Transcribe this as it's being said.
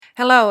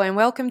Hello and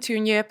welcome to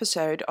a new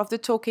episode of the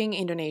Talking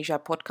Indonesia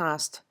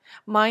podcast.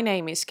 My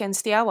name is Ken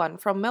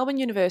Setiawan from Melbourne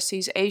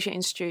University's Asia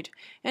Institute,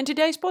 and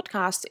today's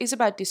podcast is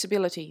about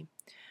disability.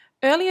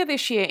 Earlier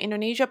this year,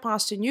 Indonesia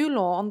passed a new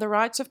law on the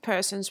rights of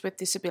persons with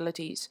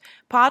disabilities,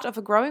 part of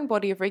a growing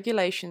body of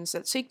regulations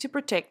that seek to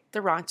protect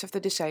the rights of the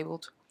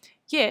disabled.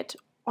 Yet,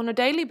 on a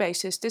daily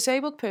basis,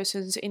 disabled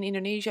persons in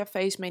Indonesia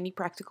face many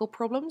practical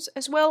problems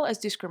as well as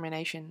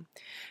discrimination.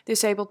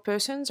 Disabled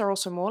persons are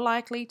also more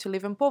likely to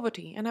live in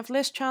poverty and have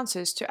less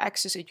chances to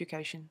access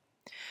education.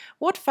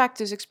 What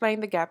factors explain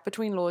the gap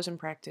between laws and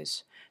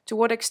practice? To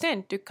what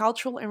extent do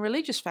cultural and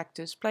religious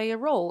factors play a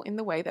role in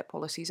the way that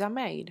policies are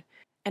made?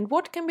 And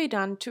what can be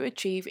done to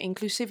achieve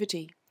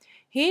inclusivity?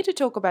 Here to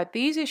talk about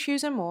these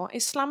issues and more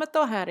is Slamet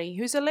Tohari,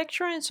 who's a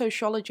lecturer in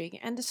sociology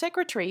and the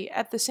secretary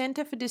at the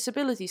Center for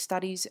Disability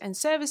Studies and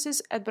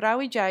Services at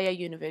Brawijaya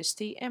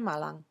University in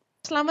Malang.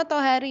 Slamet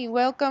Tohari,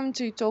 welcome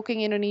to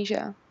Talking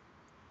Indonesia.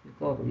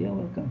 Oh, yeah,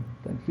 welcome.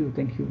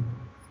 Thank you.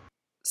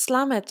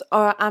 Slamet,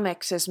 or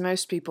Amex as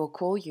most people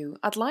call you,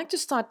 I'd like to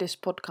start this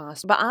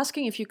podcast by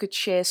asking if you could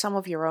share some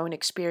of your own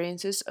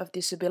experiences of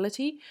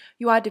disability.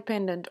 You are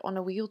dependent on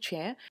a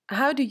wheelchair.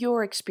 How do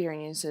your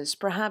experiences,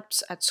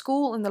 perhaps at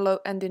school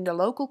and in the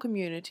local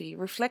community,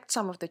 reflect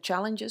some of the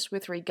challenges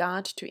with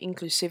regard to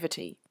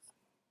inclusivity?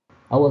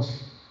 I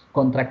was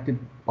contracted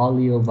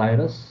polio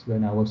virus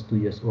when I was 2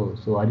 years old,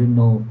 so I didn't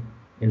know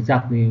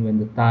exactly when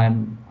the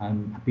time I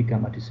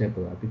became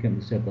disabled. I became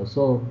disabled.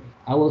 So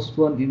I was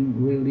born in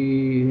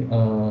really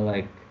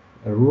like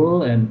a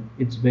rural, and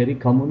it's very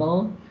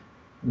communal.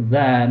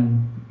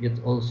 Then it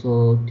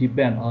also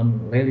depend on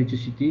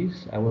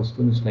religiosities. I was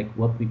finished like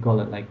what we call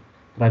it like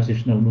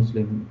traditional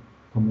Muslim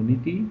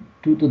community.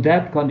 Due to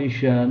that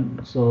condition,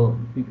 so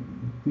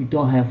we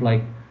don't have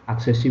like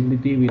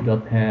accessibility. We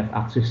don't have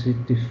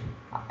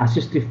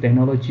assistive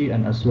technology,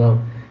 and as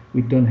well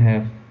we don't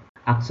have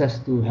access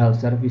to health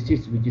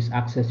services which is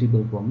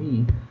accessible for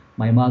me.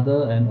 My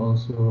mother and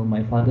also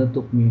my father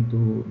took me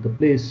to the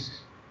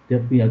place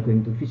that we are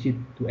going to visit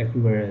to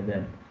everywhere.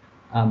 Then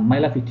my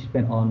life is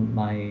depend on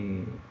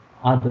my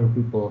other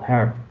people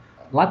help.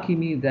 Lucky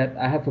me that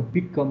I have a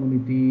big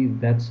community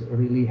that's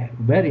really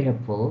very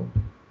helpful,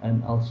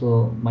 and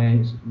also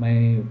my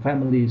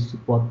family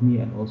support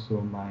me, and also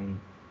my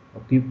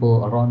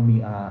people around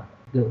me are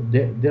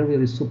they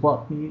really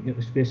support me,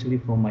 especially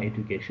for my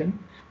education.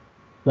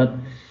 But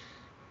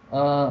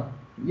uh,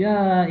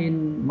 yeah,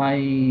 in my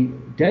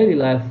daily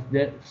life,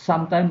 that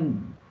sometimes,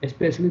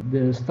 especially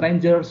the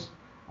strangers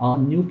or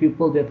new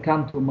people that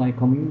come to my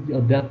community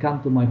or that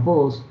come to my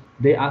house,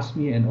 they ask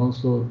me, and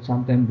also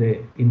sometimes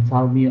they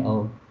insult me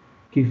or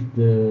give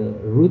the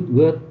rude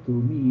word to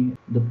me.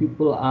 The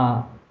people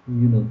are,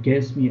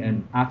 guess me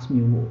and ask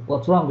me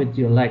what's wrong with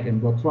your leg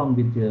and what's wrong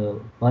with your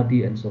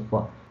body and so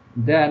forth.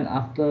 Then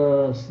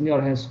after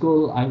senior high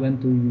school, I went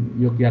to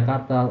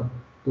Yogyakarta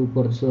to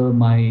pursue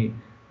my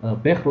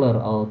bachelor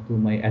or to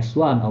my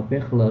S1 or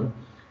bachelor.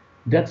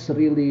 That's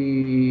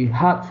really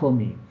hard for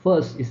me.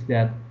 First is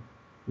that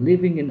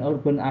living in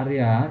urban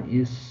area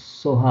is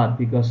so hard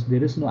because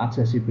there is no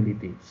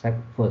accessibility.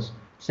 First,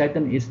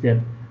 second is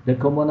that the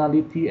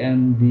commonality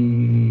and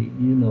the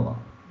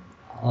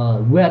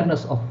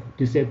awareness of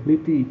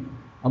disability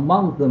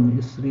among them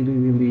is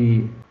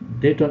really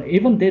they don't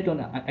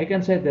I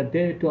can say that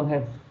they don't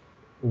have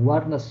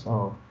awareness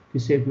of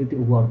disability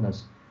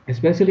awareness,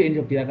 especially in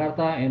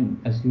Yogyakarta. And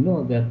as you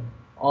know that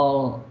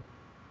all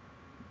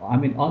I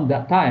mean on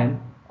that time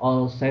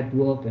all site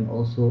work and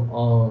also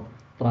all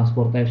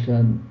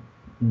transportation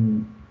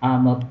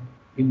are not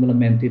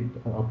implemented,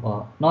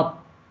 not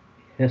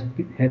has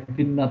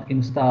been not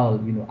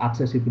installed,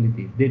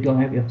 accessibility. They don't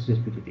have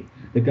accessibility.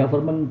 The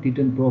government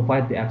didn't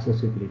provide the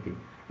accessibility.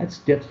 That's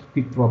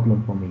big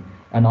problem for me.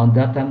 And on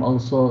that time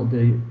also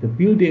the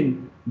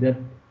building that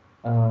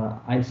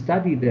I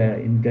studied there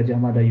in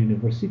Gajah Mada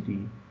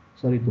University.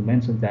 Sorry to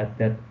mention that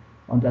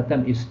on that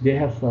time is they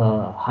have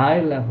a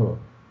high level,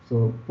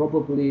 so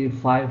probably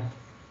 5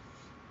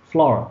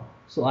 floor.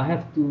 So I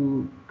have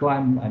to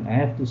climb and I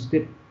have to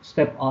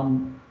step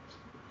on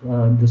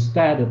the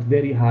stair that's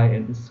very high,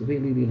 and it's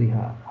really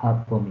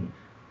hard for me.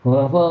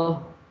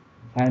 However,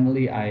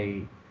 finally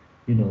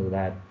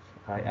that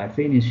I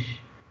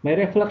finish. My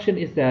reflection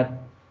is that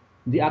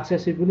the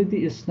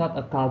accessibility is not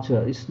a culture,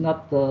 it's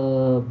not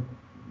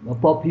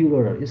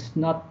popular, it's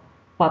not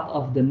part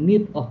of the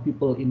need of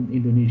people in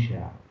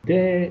Indonesia.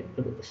 They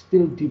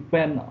still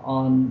depend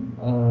on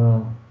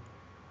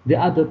the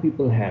other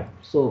people have.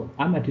 So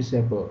I'm a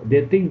disabled.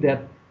 They think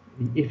that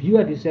if you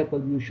are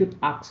disabled, you should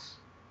ask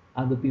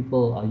other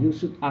people, or you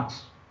should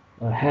ask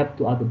help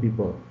to other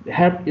people.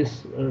 Help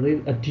is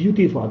a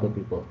duty for other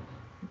people.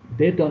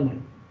 They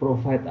don't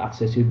provide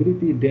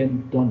accessibility. They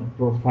don't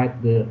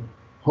provide the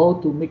how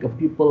to make a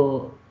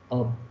people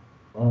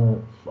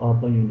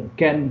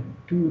can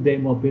do their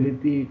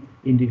mobility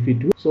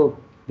individual. So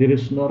there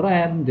is no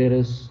ramp, there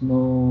is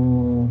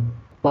no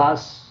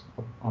bus.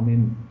 I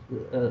mean,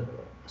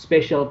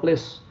 special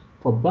place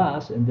for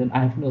bus, and then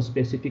I have no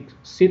specific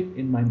seat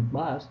in my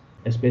bus.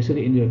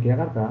 especially in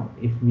Yogyakarta,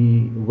 if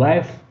we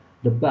wave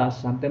the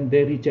bus, sometimes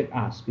they reject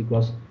us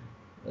because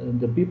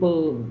the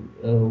people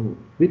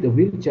with a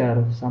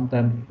wheelchair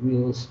sometimes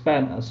will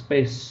spend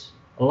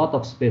a lot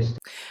of space.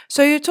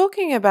 So you're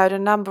talking about a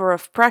number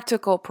of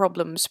practical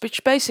problems,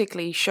 which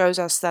basically shows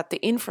us that the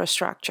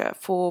infrastructure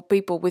for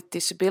people with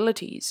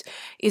disabilities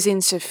is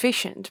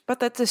insufficient,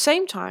 but at the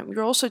same time,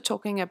 you're also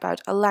talking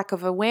about a lack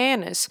of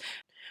awareness.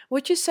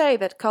 Would you say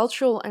that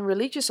cultural and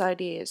religious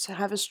ideas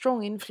have a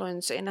strong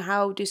influence in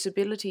how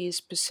disability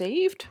is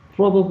perceived?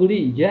 Probably,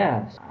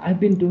 yes. I've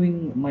been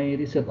doing my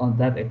research on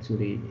that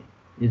actually.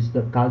 Is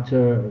the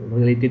culture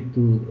related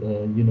to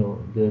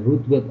the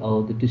root word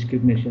or the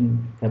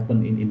discrimination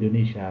happen in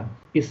Indonesia?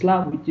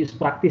 Islam, which is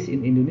practiced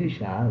in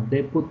Indonesia,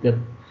 they put that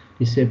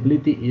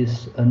disability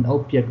is an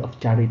object of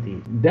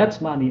charity.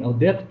 That money or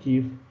that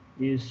gift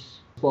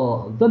is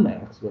for them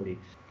actually.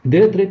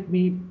 They treat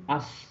me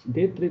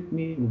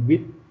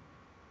with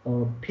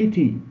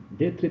pity.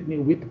 They treat me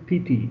with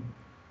pity,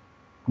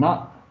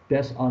 not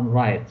based on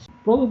rights.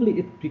 Probably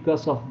it's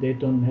because of they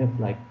don't have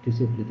like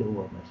disability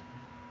awareness.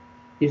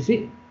 Is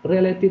it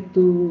related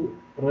to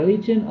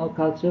religion or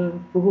culture?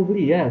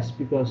 Probably yes,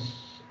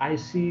 because I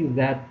see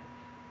that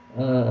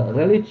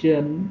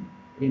religion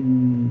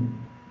in,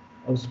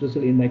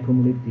 especially in my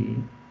community,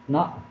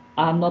 not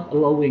are not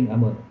allowing.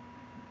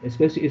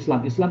 Especially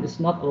Islam. Islam is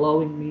not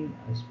allowing me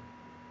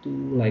to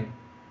like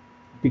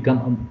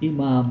become an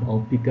imam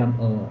or become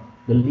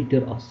the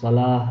leader of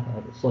salat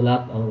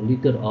or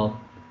leader of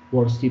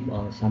worship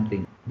or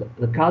something.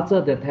 The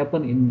culture that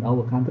happen in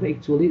our country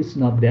actually is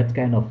not that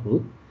kind of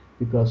root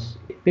because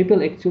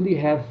people actually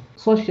have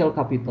social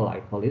capital,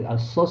 I call it a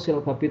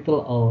social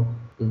capital, or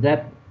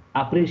that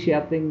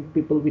appreciating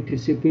people with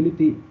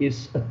disability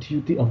is a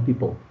duty of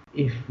people.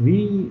 If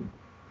we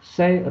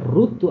say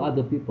rude to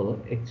other people,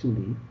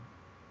 actually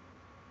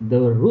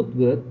the root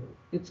word,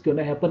 it's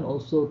gonna happen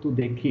also to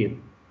the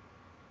kid,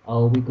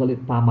 we call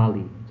it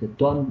pamali. So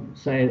don't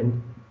say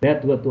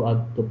bad word to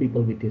other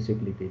people with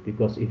disability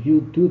because if you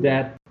do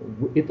that,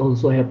 it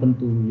also happen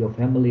to your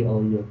family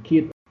or your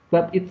kid.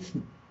 But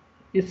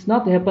it's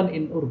not happen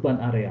in urban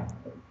area.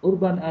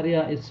 Urban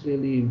area is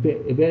really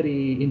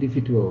very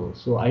individual.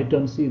 So I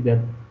don't see that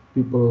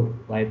people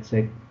like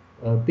say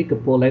take a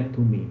polite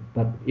to me.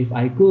 But if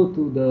I go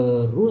to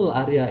the rural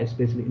area,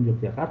 especially in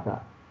Yogyakarta,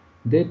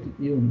 that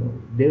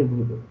they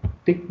would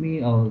take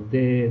me or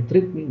they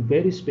treat me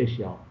very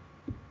special.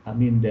 I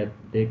mean that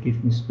they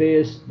give me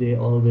space. They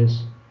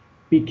always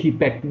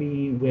piggyback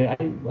me where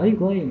are you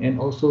going, and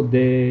also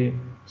they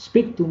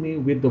speak to me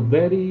with the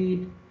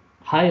very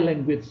high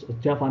language,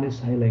 Japanese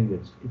high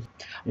language.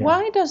 Yeah,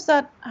 Why does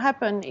that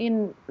happen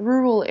in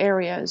rural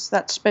areas,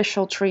 that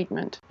special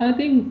treatment? I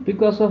think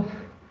because of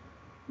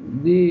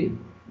the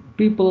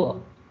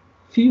people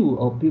view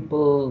or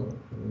people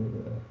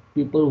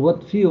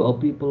what view or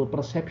people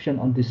perception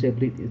on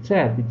disability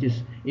itself, which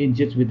is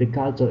engaged with the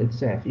culture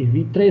itself. If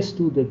we trace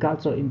to the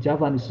culture in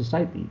Javanese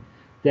society,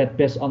 that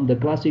based on the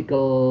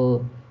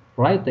classical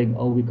writing,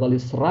 or we call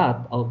it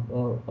serat,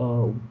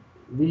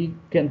 we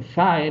can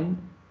find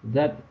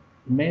that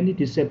many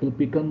disabled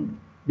people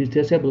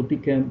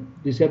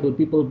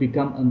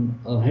become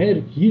a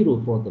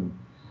hero for them,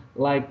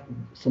 like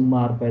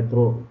Semar,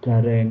 Petro,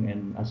 Gareng,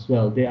 and as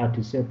well they are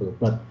disabled,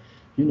 but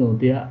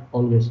they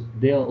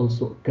are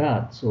also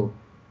God. So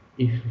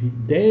if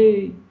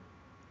they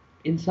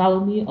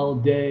insult me or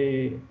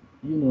they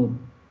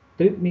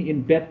treat me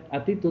in bad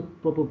attitude,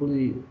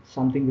 probably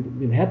something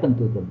will happen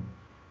to them.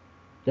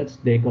 That's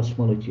their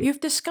cosmology. You've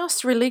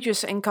discussed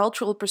religious and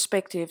cultural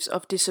perspectives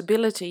of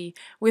disability,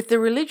 with the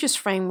religious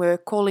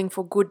framework calling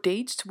for good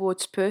deeds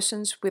towards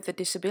persons with a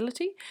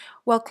disability,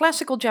 while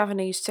classical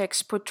Javanese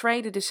texts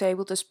portray the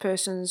disabled as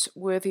persons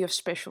worthy of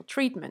special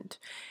treatment.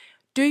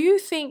 Do you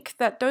think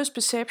that those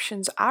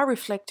perceptions are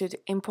reflected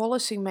in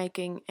policy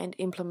making and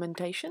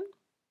implementation?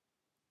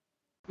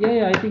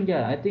 I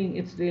think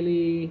it's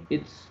really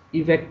it's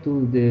effect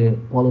to the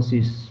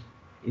policies,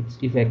 it's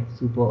effect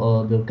to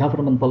the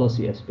government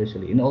policy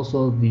especially, and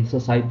also the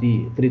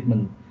society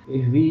treatment.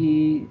 If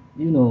we,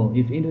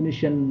 if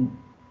Indonesian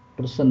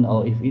person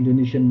or if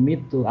Indonesian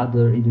meet to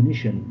other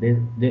Indonesian,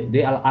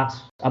 they all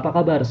ask apa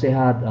kabar,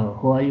 sehat,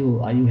 how are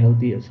you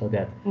healthy, so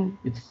that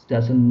it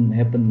doesn't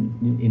happen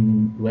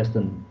in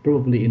Western.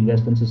 Probably in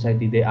Western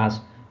society they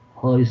ask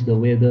how is the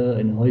weather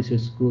and how is your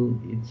school.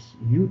 It's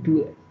you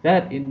do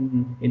that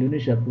in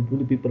Indonesia,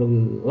 probably people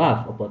will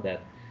laugh about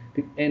that.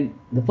 And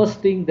the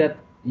first thing that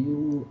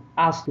you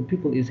ask the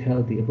people is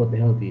healthy, about the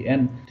healthy,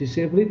 and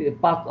disability is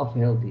part of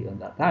healthy on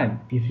that time.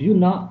 If you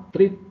not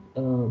treat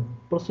a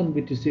person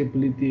with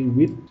disability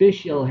with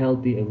special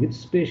healthy, with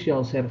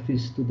special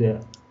service to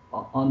the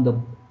on the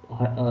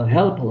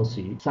health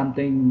policy,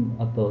 something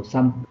or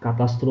some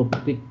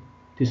catastrophic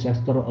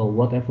disaster or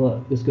whatever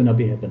is gonna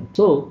be happen.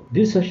 So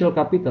this social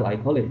capital, I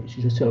call it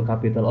social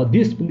capital, or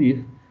this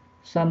belief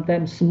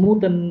sometimes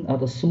smoothing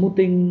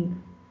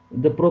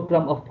the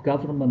program of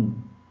government.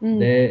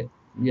 They,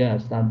 yeah,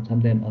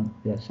 sometimes,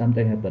 yeah,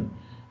 something happen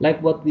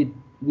like what we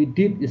we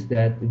did is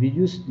that we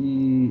use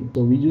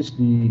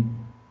the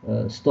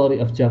story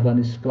of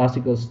Javanese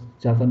classical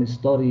Javanese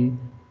story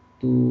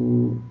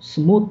to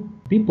smooth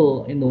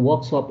people in the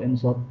workshop, and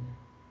so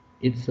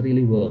it's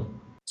really work.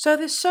 So,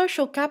 this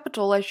social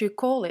capital, as you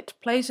call it,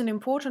 plays an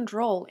important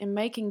role in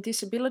making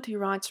disability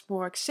rights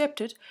more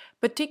accepted,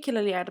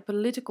 particularly at a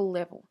political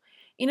level.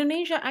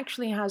 Indonesia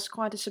actually has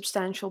quite a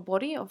substantial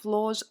body of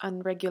laws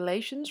and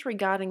regulations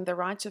regarding the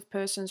rights of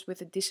persons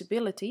with a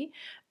disability.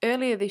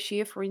 Earlier this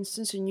year, for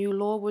instance, a new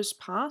law was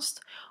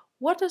passed.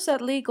 What does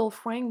that legal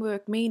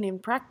framework mean in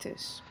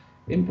practice?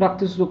 In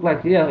practice, look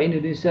like, yeah,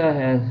 Indonesia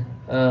has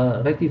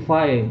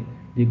ratified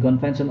the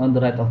Convention on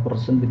the Right of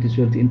Person with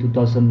Disability in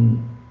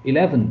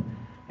 2011,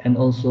 and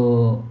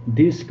also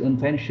this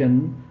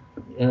convention.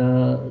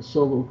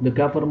 So the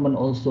government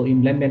also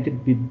implemented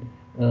with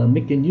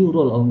make a new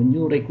rule or a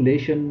new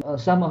regulation.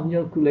 Some of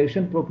new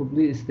regulation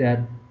probably is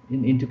that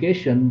in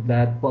education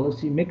that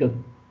policy make a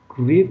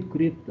great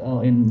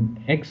and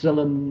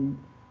excellent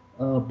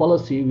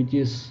policy, which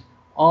is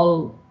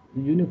all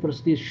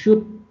universities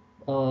should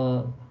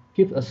uh,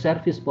 give a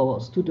service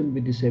for students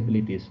with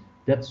disabilities.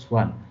 That's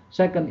one.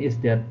 Second is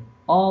that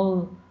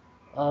all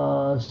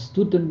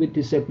students with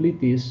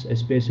disabilities,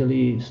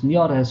 especially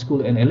senior high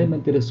school and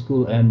elementary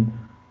school, and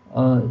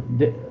uh,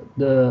 the,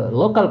 the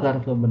local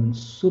government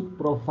should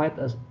provide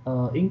a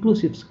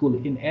inclusive school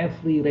in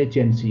every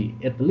regency.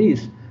 At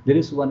least there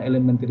is one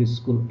elementary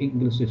school,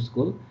 inclusive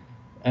school,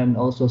 and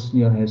also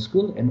senior high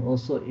school, and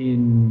also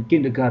in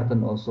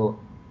kindergarten also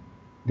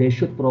they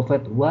should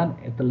provide one,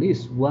 at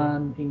least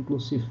one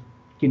inclusive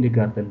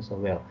kindergarten as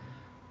well.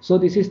 So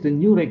this is the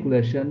new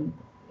regulation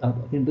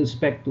in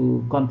respect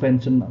to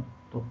convention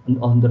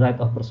on the right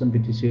of person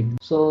with disability.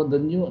 So the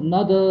new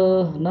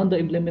another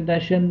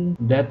implementation,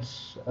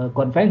 that's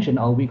convention,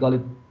 or we call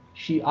it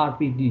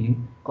CRPD,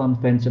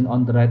 Convention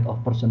on the Right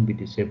of Person with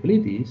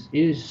Disabilities,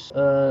 is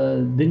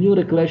the new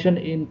regulation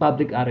in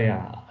public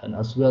area and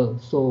as well.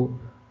 So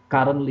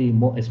currently,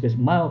 more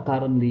especially now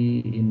currently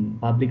in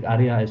public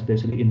area,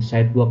 especially in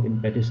sidewalk, in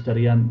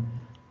pedestrian,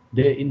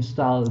 they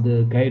install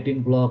the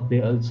guiding block.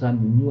 They also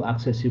new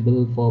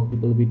accessible for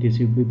people with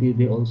disability.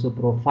 They also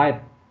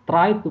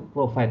try to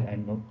provide,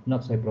 and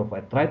not say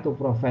provide, try to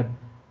provide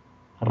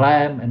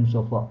RAM and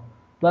so forth.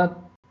 But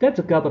that's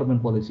a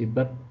government policy.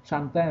 But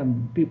sometimes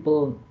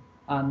people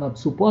are not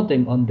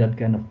supporting on that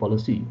kind of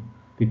policy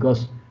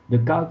because the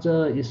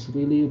culture is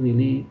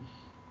really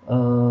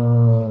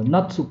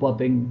not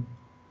supporting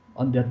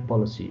on that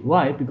policy.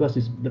 Why? Because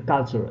it's the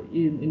culture.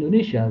 In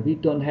Indonesia, we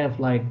don't have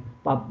like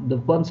the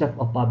concept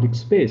of public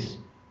space.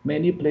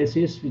 Many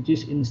places which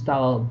is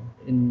installed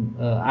in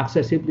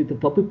accessibility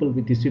for people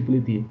with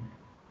disability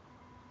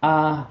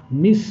are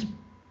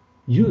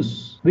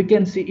misused. We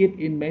can see it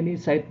in many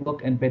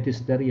sidewalk and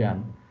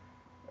pedestrian.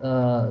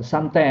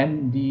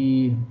 Sometimes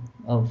the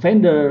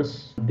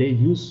vendors they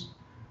use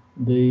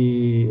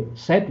the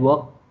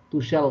sidewalk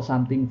to sell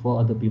something for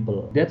other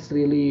people. That's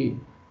really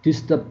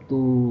disturb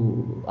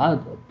to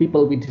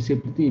people with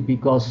disability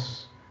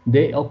because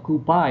they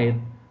occupy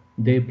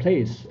their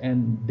place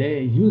and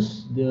they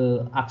use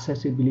the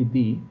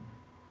accessibility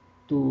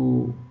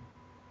to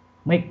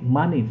make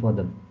money for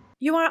them.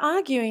 You are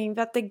arguing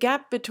that the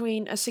gap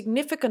between a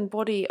significant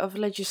body of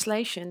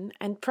legislation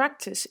and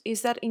practice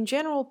is that in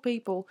general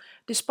people,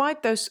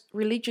 despite those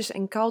religious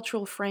and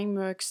cultural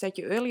frameworks that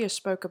you earlier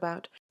spoke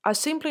about, are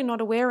simply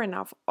not aware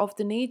enough of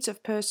the needs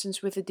of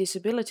persons with a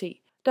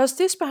disability. Does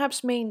this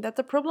perhaps mean that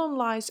the problem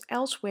lies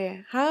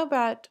elsewhere? How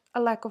about a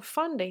lack of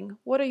funding?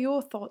 What are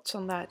your thoughts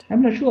on that?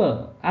 I'm not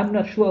sure. I'm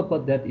not sure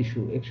about that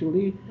issue.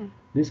 Actually,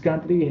 this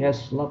country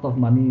has a lot of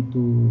money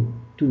to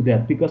do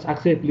that because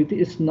accessibility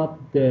is not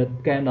the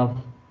kind of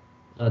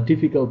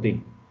difficult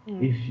thing.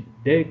 If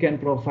they can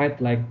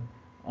provide like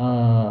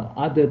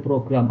other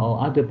program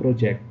or other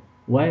project,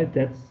 why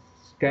that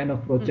kind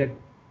of project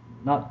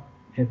not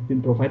have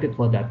been provided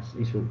for that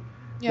issue?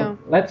 Yeah.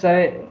 Let's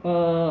say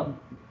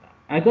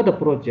I got a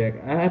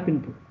project.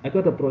 I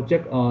got a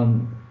project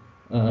on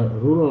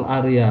rural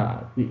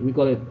area. We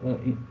call it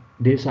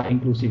desa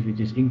inclusive, which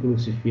is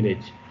inclusive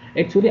village.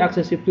 Actually,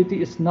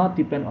 accessibility is not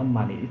depend on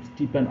money. It's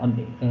depend on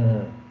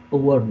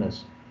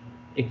awareness.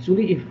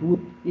 Actually, if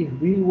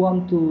we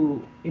want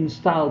to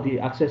install the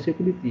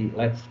accessibility,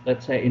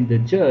 let's say in the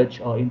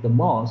church or in the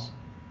mosque,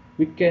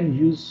 we can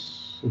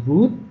use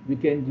wood, we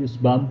can use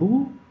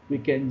bamboo, we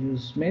can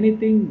use many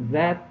things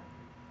that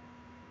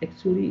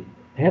actually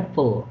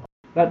helpful.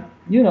 But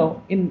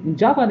in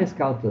Japanese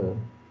culture,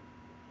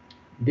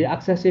 the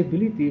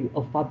accessibility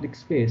of public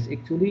space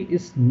actually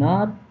is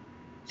not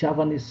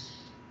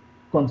Japanese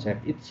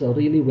concept. It's a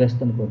really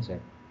Western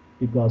concept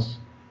because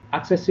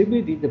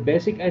accessibility, the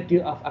basic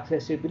idea of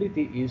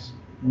accessibility is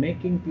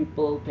making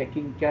people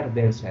taking care of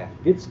themselves.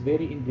 It's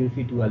very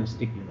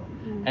individualistic.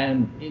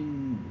 And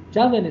in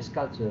Japanese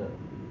culture,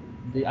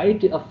 the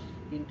idea of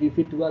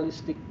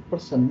individualistic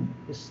person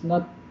is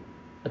not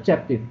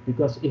accepted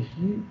because if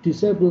you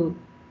disable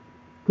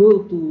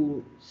go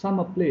to some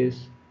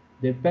place,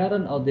 their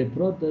parent or their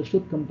brother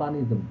should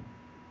accompany them,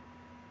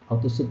 how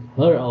to suit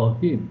her or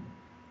him.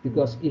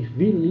 Because if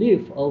we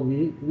leave or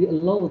we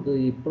allow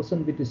the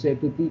person with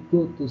disability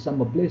go to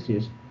some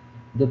places,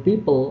 the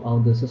people or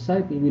the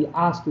society will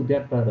ask to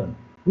that parent,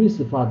 who is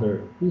the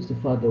father? Who is the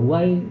father?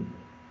 Why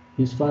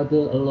his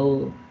father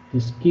allow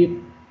his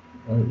kid,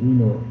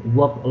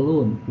 walk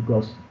alone?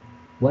 Because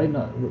why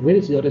not? Where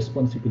is your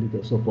responsibility,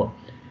 or so forth?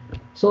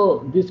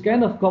 So this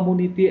kind of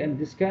community and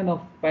this kind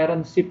of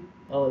parentship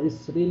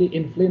is really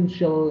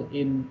influential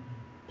in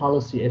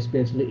policy,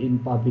 especially in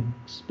public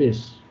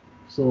space.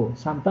 So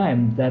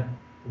sometimes that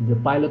the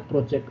pilot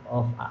project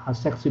of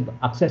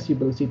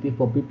accessible city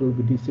for people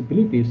with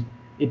disabilities,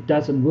 it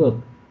doesn't work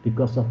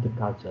because of the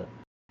culture.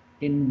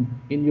 In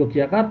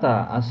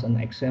Yogyakarta, as an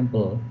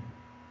example,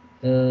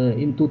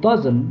 in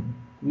 2000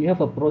 we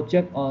have a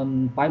project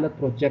on pilot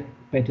project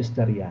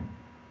pedestrian,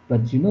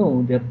 but you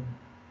know that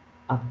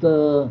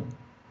after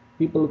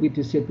people with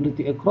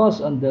disability across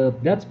on the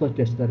that's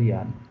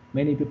pedestrian,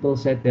 many people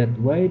said that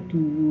why do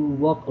you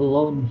walk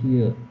alone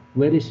here?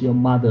 Where is your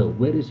mother?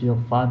 Where is your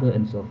father,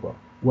 and so forth?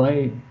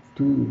 Why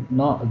do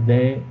not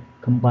they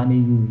accompany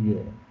you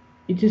here?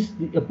 It is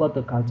about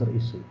the culture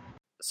issue.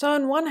 So,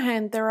 on one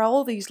hand, there are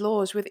all these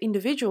laws with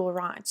individual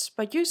rights,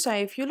 but you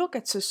say if you look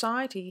at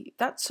society,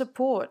 that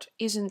support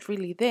isn't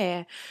really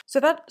there. So,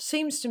 that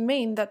seems to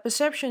mean that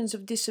perceptions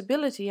of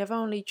disability have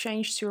only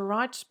changed to a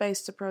rights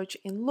based approach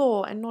in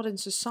law and not in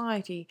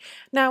society.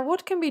 Now,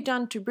 what can be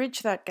done to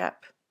bridge that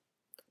gap?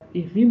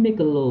 If we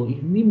make a law,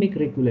 if we make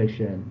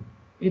regulation,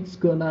 it's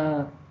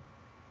gonna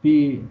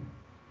be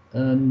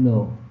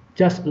no,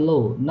 just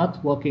law,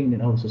 not working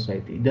in our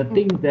society. The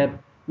thing that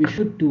we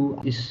should do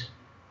is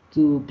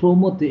to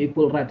promote the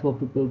equal right for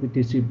people with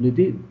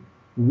disability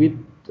with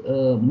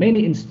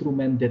many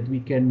instruments that we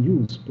can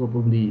use,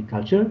 probably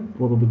culture,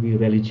 probably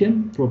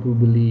religion,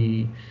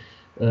 probably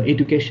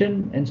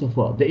education, and so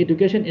forth. The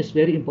education is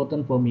very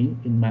important for me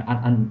in my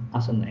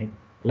as an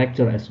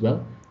lecturer as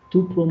well,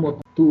 to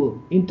promote,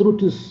 to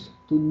introduce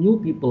to new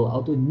people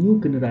or to new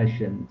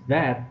generation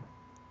that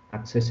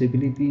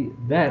accessibility,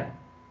 that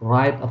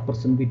right of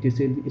person with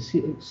disability is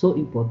so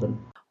important.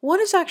 What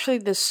is actually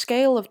the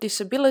scale of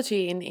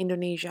disability in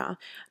Indonesia?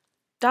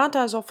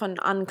 Data is often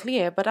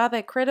unclear, but are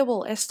there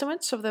credible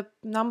estimates of the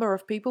number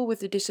of people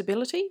with a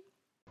disability?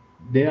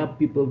 There are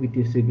people with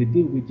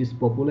disability, which is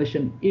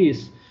population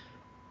is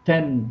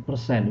 10%,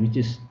 which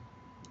is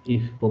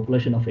if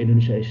population of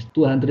Indonesia is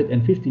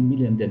 250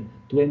 million, then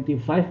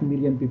 25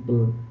 million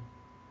people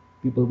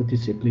with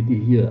disability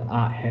here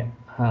are.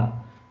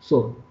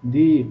 So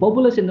the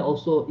population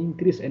also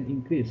increase and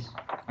increase.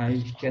 I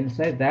can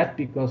say that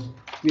because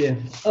we have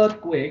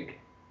earthquake,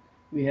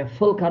 we have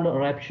volcano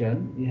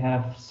eruption, we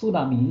have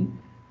tsunami,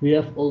 we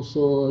have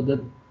also the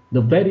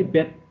very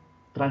bad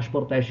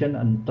transportation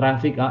and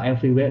traffic are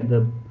everywhere.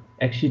 The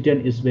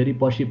accident is very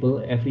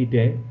possible every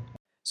day.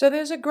 So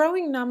there's a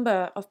growing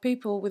number of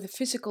people with a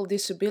physical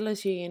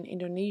disability in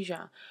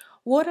Indonesia.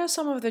 What are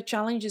some of the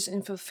challenges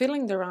in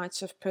fulfilling the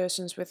rights of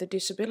persons with a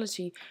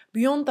disability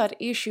beyond that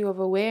issue of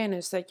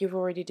awareness that you've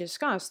already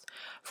discussed?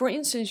 For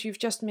instance, you've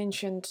just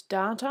mentioned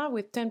data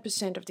with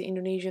 10% of the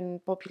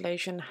Indonesian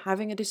population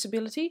having a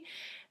disability.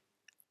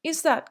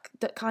 Is that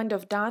the kind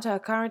of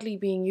data currently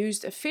being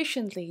used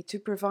efficiently to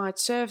provide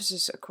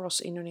services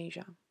across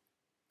Indonesia?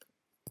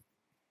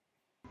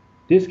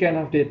 This kind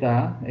of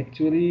data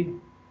actually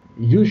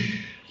used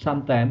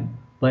sometimes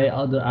by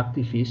other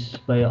activists,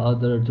 by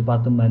other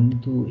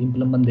department to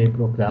implement their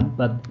program.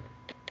 But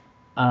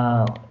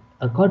uh,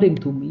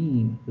 according to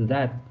me,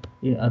 that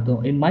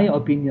in my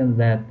opinion,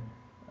 that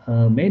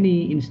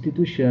many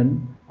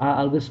institutions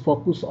are always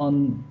focused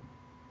on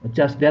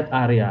just that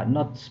area,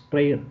 not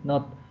spread,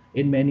 not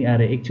in many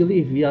area.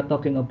 Actually, if we are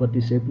talking about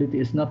disability,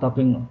 it's not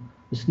about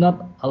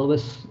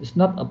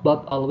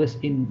always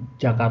in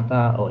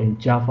Jakarta or in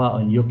Java or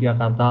in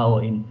Yogyakarta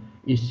or in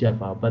East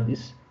Java, but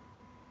it's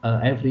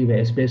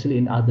everywhere, especially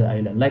in other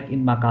islands, like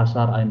in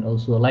Makassar and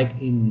also like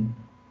in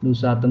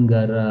Nusa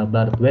Tenggara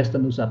Barat,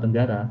 Western Nusa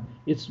Tenggara.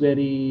 It's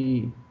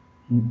very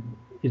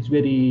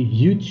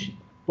huge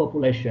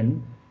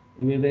population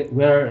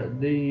where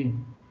the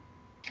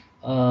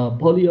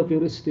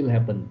poliovirus still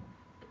happen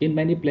in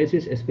many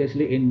places,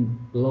 especially in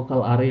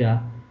local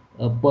area.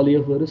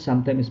 Poliovirus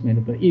sometimes is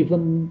manipulated.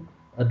 Even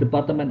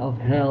Department of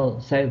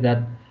Health say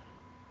that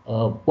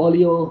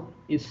polio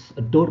is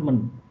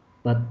dormant,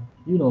 but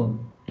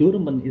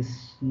dormant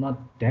is not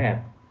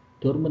dead.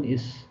 Dormant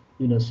is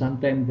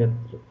sometimes that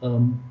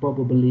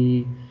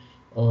probably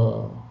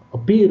uh,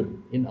 appear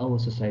in our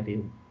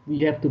society. We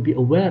have to be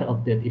aware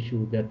of that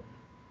issue, that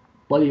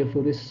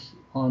poliovirus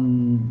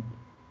on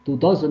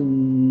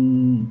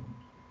 2004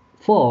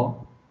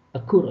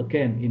 occur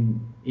again in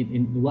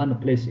one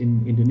place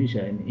in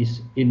Indonesia, and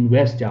is in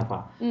West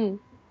Java.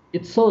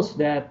 It shows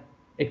that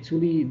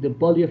actually the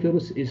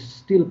poliovirus is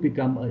still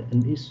become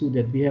an issue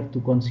that we have to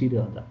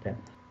consider at that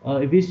time.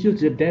 If we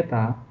use the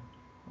data,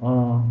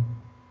 uh,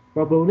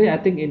 probably I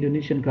think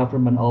Indonesian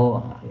government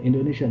or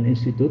Indonesian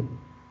institute,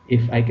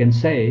 if I can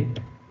say,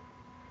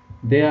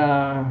 they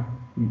are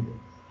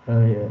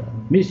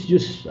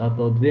misuse,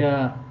 or they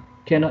are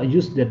cannot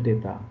use that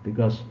data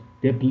because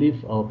they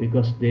believe, or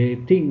because they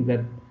think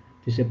that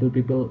disabled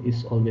people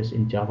is always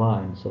in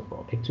Java and so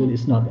forth. Actually,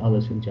 it's not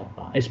always in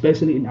Java,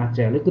 especially in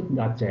Aceh. Look at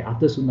Aceh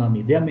after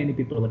tsunami. There are many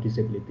people with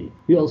disability.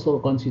 We also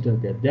consider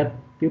that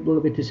people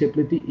with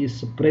disability is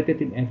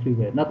separated in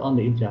everywhere, not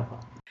only in Java.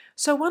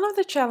 So, one of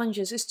the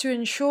challenges is to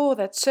ensure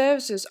that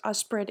services are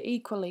spread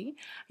equally.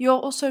 You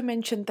also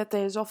mentioned that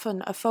there's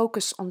often a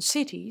focus on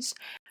cities.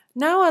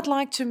 Now, I'd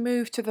like to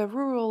move to the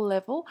rural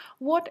level.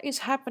 What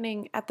is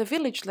happening at the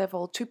village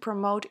level to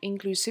promote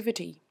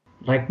inclusivity?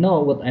 Right now,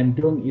 what I'm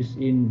doing is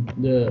in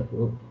the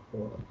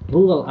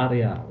rural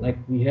area. Like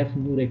we have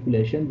new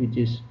regulation, which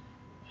is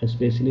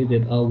especially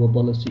that our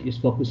policy is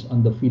focused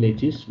on the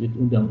villages with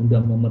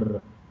Undang-Undang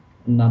Nomor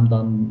 6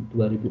 tahun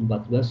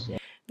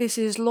 2014. This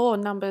is Law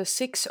Number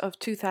 6 of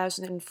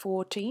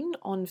 2014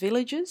 on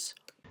villages.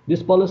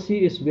 This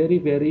policy is very,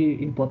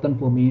 very important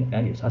for me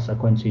as I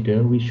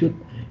consider. We should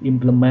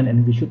implement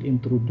and we should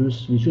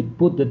introduce, we should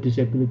put the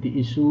disability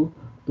issue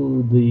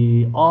to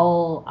the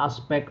all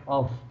aspect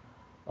of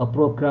a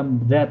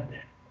program that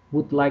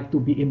would like to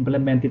be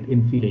implemented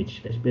in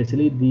village,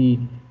 especially the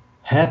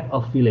head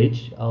of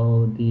village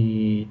or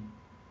the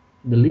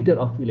leader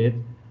of village.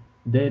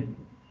 That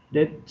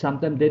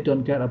sometimes they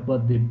don't care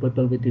about the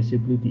people with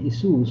disability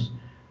issues.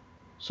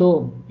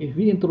 So if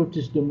we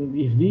introduce them,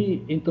 if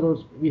we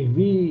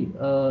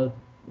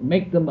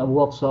make them a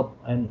workshop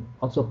and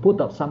also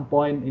put up some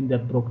point in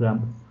that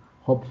program,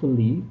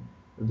 hopefully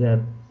that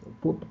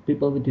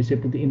people with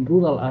disability in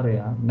rural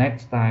area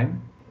next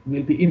time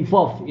will be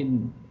involved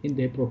in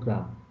their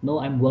program. No,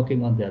 I'm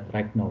working on that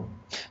right now.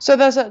 So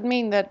does that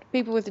mean that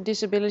people with a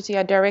disability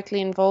are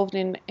directly involved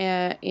in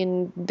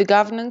the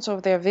governance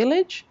of their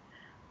village?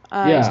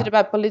 Is it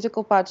about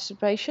political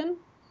participation?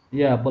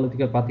 Yeah,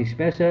 political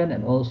participation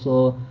and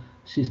also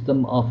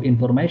system of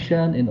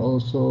information and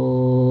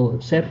also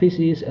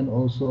services and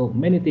also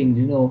many things.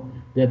 You know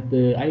that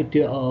the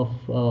idea of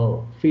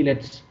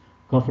village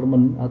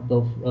government out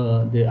of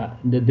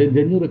the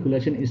new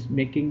regulation is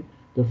making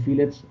the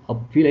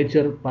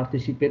villager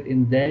participate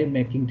in their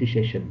making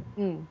decision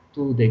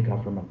to the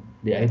government.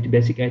 The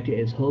basic idea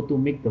is how to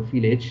make the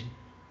village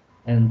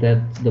and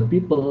that the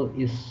people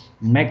is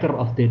maker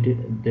of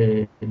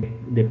the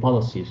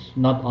policies,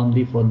 not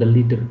only for the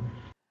leader.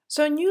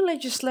 So new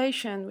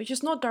legislation, which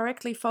is not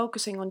directly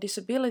focusing on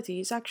disability,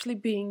 is actually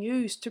being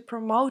used to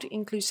promote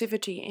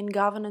inclusivity in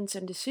governance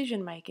and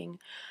decision making.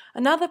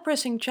 Another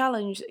pressing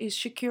challenge is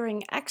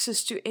securing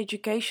access to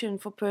education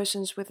for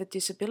persons with a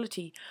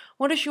disability.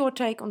 What is your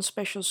take on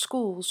special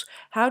schools?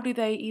 How do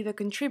they either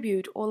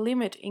contribute or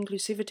limit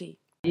inclusivity?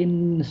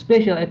 In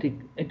special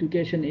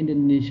education in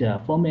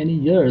Indonesia, for many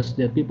years,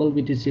 the people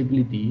with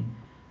disability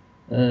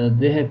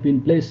they have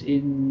been placed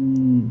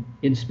in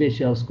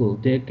special school.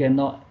 They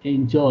cannot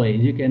enjoy.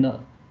 You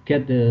cannot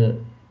get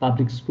the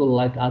public school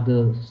like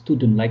other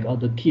student, like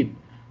other kid.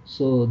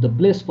 So the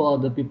place for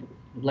the people,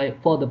 like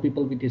for the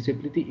people with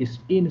disability, is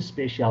in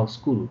special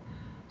school.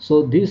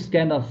 So this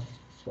kind of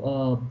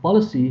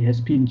policy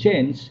has been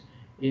changed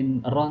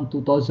in around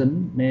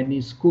 2000. Many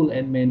school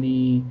and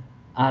many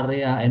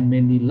area and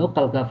many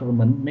local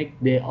government make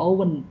their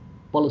own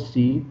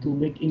policy to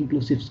make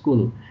inclusive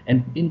school.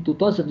 And in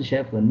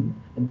 2007,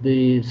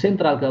 the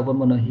central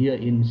government here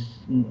in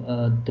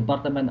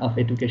Department of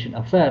Education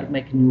Affairs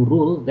make new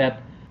rule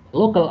that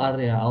local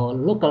area or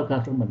local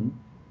government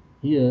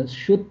here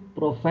should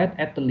provide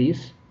at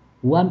least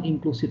one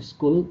inclusive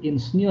school in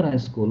senior high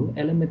school,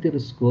 elementary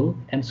school,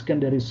 and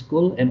secondary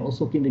school, and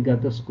also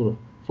kindergarten school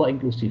for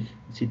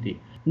inclusivity.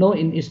 Now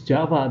in East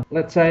Java,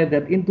 let's say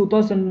that in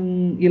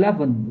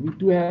 2011, we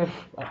do have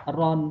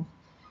around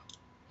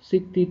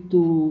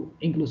 62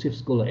 inclusive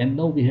school, and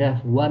now we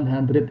have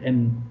 100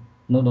 and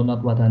no,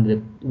 not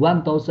 100,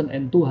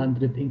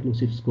 1,200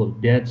 inclusive school.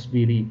 That's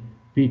really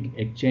big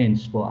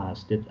exchange for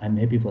us. That I'm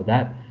happy for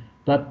that.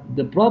 But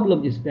the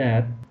problem is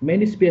that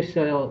many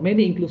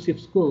inclusive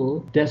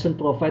school doesn't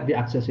provide the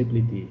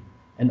accessibility,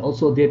 and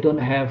also they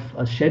don't have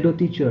a shadow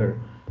teacher.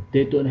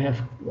 They don't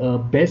have a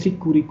basic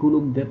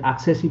curriculum that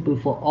accessible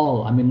for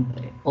all. I mean,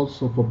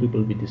 also for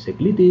people with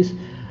disabilities,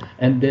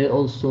 and they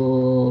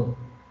also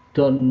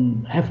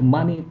don't have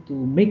money to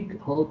make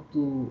how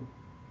to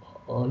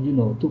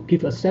to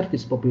give a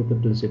service for people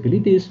with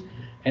disabilities,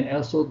 and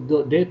also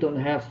they don't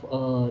have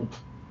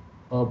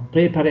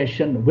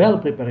preparation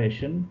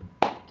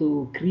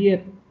to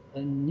create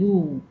a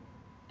new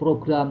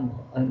program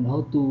and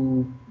how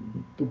to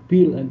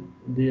build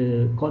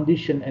the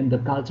condition and the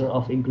culture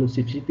of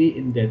inclusivity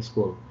in that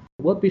school.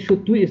 What we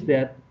should do is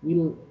that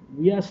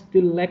we are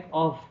still lack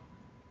of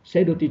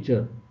shadow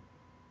teacher,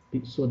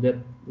 so that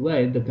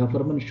why the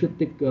government should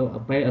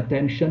pay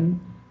attention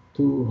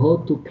to how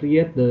to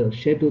create the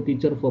shadow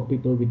teacher for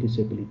people with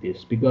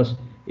disabilities. Because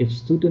if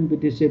student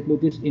with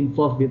disabilities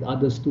involved with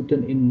other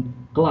student in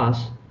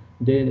class,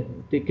 they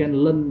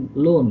can learn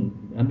alone.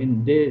 I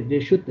mean, they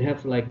should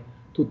have like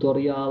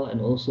tutorial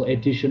and also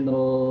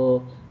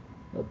additional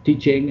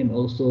teaching, and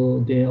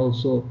also they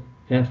also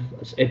have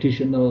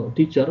additional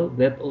teacher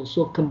that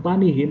also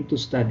accompany him to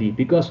study,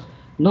 because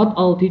not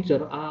all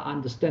teacher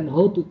understand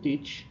how to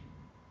teach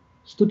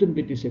student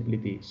with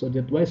disability. So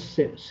that's why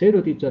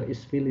shadow teacher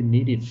is really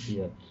needed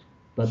here.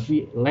 But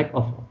we lack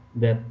of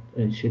that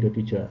shadow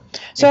teacher.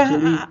 So,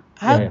 Actually,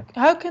 yeah,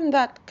 how can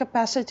that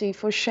capacity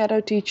for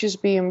shadow teachers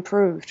be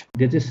improved?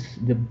 that is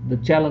the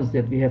challenge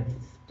that we have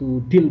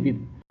to deal with.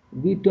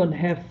 We don't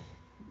have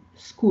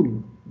school,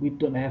 we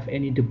don't have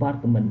any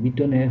department, we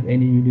don't have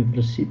any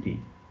university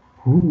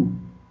who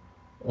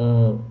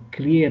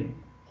create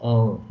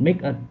make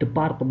a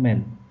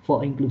department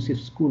for inclusive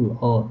school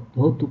or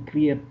how to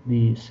create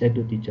the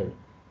shadow teacher.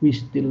 We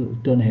still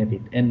don't have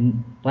it,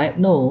 and right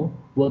now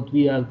what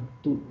we are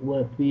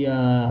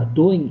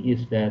doing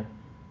is that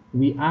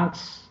we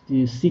ask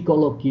the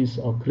psychologists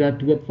or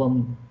graduate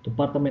from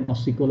department of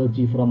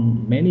psychology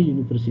from many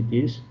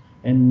universities,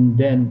 and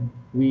then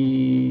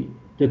the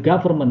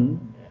government,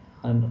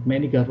 and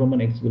many government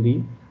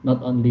actually,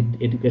 not only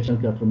educational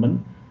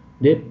government,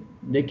 they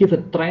they give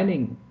a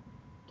training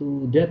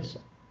to that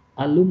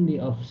alumni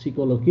of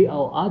psychology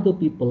or other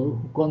people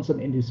who concern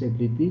in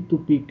disability to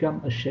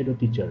become a shadow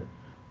teacher.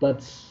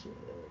 But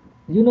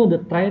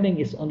the training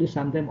is only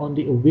sometimes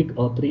only a week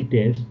or 3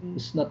 days.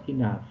 It's not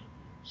enough.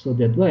 So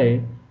that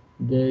way,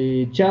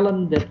 the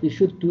challenge that we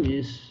should do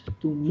is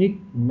to make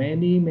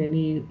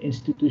many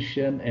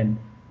institution and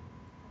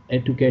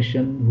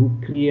education who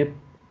create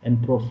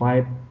and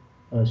provide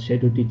a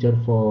shadow teacher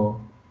for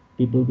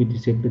people with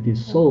disabilities,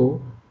 so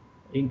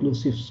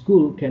inclusive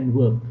school can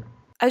work.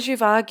 As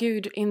you've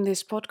argued in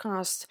this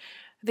podcast,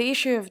 the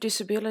issue of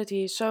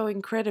disability is so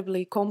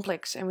incredibly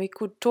complex, and we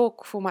could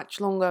talk for much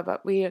longer,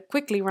 but we are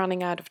quickly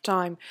running out of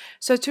time.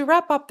 So, to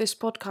wrap up this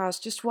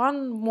podcast, just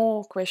one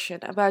more question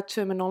about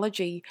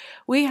terminology.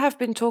 We have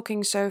been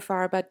talking so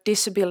far about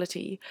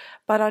disability,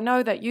 but I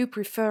know that you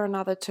prefer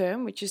another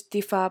term, which is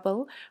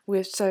difabel,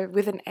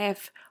 with an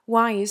F.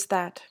 Why is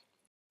that?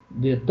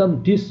 The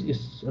term "this"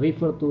 is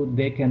refer to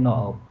they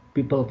cannot,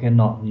 people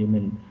cannot, you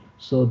mean.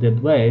 So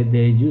that way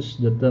they use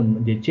the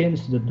term, they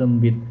change the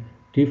term with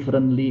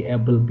differently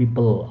able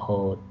people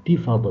or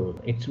difable.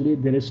 Actually,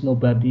 there is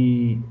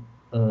nobody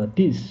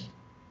this.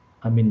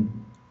 I mean,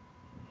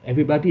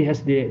 everybody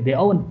has their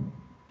own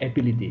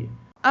ability.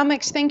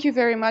 Amex, thank you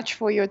very much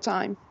for your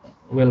time.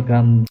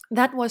 Welcome.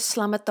 That was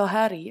Slamet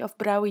Tohari of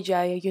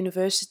Brawijaya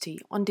University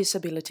on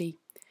disability.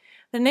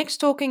 The next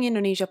Talking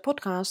Indonesia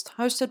podcast,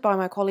 hosted by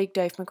my colleague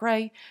Dave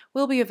McRae,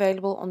 will be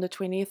available on the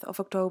 20th of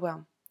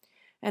October.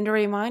 And a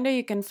reminder,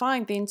 you can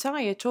find the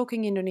entire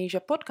Talking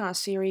Indonesia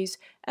podcast series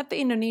at the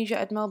Indonesia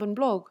at Melbourne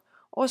blog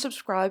or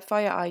subscribe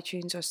via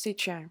iTunes or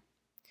Stitcher.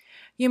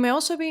 You may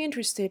also be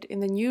interested in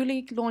the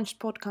newly launched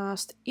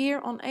podcast Ear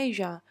on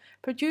Asia,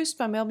 produced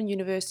by Melbourne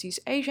University's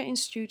Asia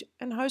Institute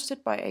and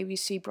hosted by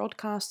ABC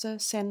broadcaster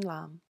Sen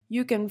Lam.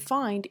 You can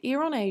find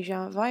Ear on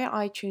Asia via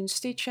iTunes,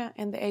 Stitcher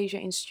and the Asia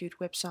Institute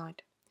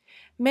website.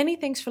 Many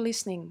thanks for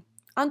listening.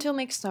 Until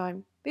next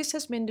time, this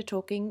has been the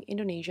Talking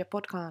Indonesia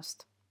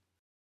podcast.